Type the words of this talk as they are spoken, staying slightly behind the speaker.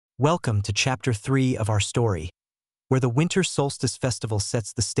Welcome to Chapter 3 of our story, where the Winter Solstice Festival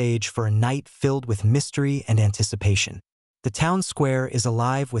sets the stage for a night filled with mystery and anticipation. The town square is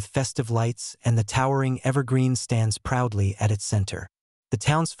alive with festive lights, and the towering evergreen stands proudly at its center. The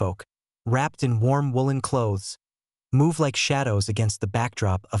townsfolk, wrapped in warm woolen clothes, move like shadows against the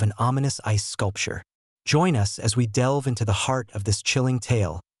backdrop of an ominous ice sculpture. Join us as we delve into the heart of this chilling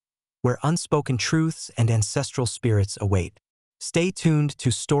tale, where unspoken truths and ancestral spirits await. Stay tuned to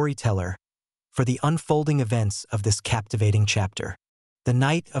Storyteller for the unfolding events of this captivating chapter. The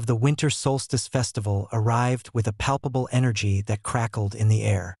night of the Winter Solstice Festival arrived with a palpable energy that crackled in the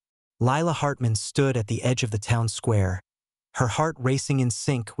air. Lila Hartman stood at the edge of the town square, her heart racing in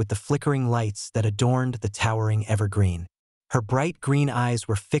sync with the flickering lights that adorned the towering evergreen. Her bright green eyes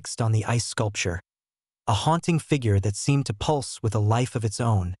were fixed on the ice sculpture, a haunting figure that seemed to pulse with a life of its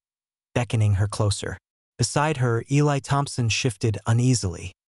own, beckoning her closer. Beside her, Eli Thompson shifted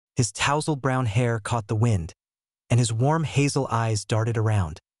uneasily. His tousled brown hair caught the wind, and his warm hazel eyes darted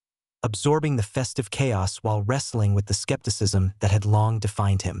around, absorbing the festive chaos while wrestling with the skepticism that had long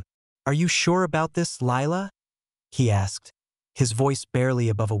defined him. "Are you sure about this, Lila?" he asked, his voice barely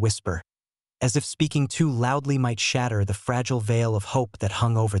above a whisper, as if speaking too loudly might shatter the fragile veil of hope that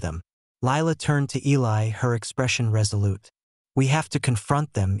hung over them. Lila turned to Eli, her expression resolute. "We have to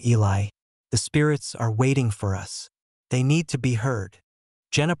confront them, Eli. The spirits are waiting for us. They need to be heard."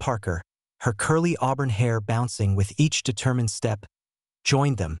 Jenna Parker, her curly auburn hair bouncing with each determined step,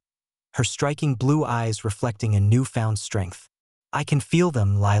 joined them, her striking blue eyes reflecting a newfound strength. "I can feel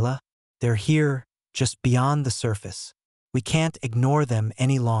them, Lila. They're here, just beyond the surface. We can't ignore them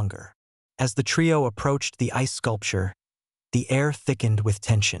any longer." As the trio approached the ice sculpture, the air thickened with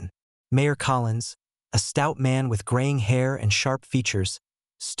tension. Mayor Collins, a stout man with graying hair and sharp features,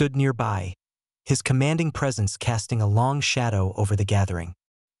 stood nearby, his commanding presence casting a long shadow over the gathering.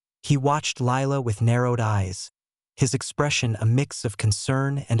 He watched Lila with narrowed eyes, his expression a mix of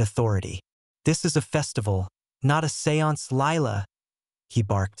concern and authority. "This is a festival, not a seance, Lila," he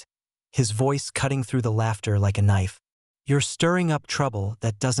barked, his voice cutting through the laughter like a knife. "You're stirring up trouble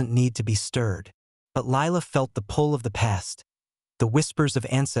that doesn't need to be stirred." But Lila felt the pull of the past, the whispers of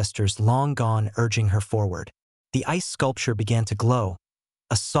ancestors long gone urging her forward. The ice sculpture began to glow,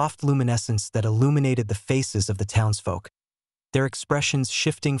 a soft luminescence that illuminated the faces of the townsfolk, their expressions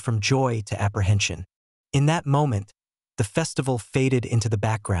shifting from joy to apprehension. In that moment, the festival faded into the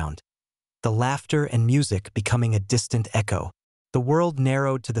background, the laughter and music becoming a distant echo. The world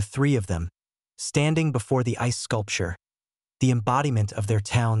narrowed to the three of them, standing before the ice sculpture, the embodiment of their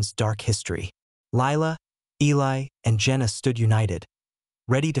town's dark history. Lila, Eli, and Jenna stood united,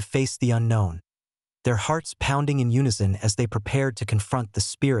 ready to face the unknown, their hearts pounding in unison as they prepared to confront the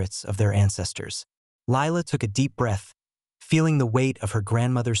spirits of their ancestors. Lila took a deep breath, feeling the weight of her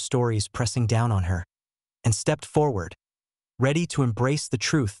grandmother's stories pressing down on her, and stepped forward, ready to embrace the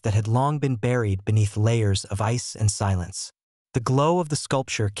truth that had long been buried beneath layers of ice and silence. The glow of the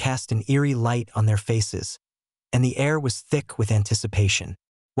sculpture cast an eerie light on their faces, and the air was thick with anticipation.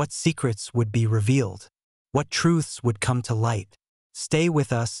 What secrets would be revealed? What truths would come to light? Stay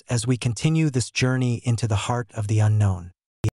with us as we continue this journey into the heart of the unknown.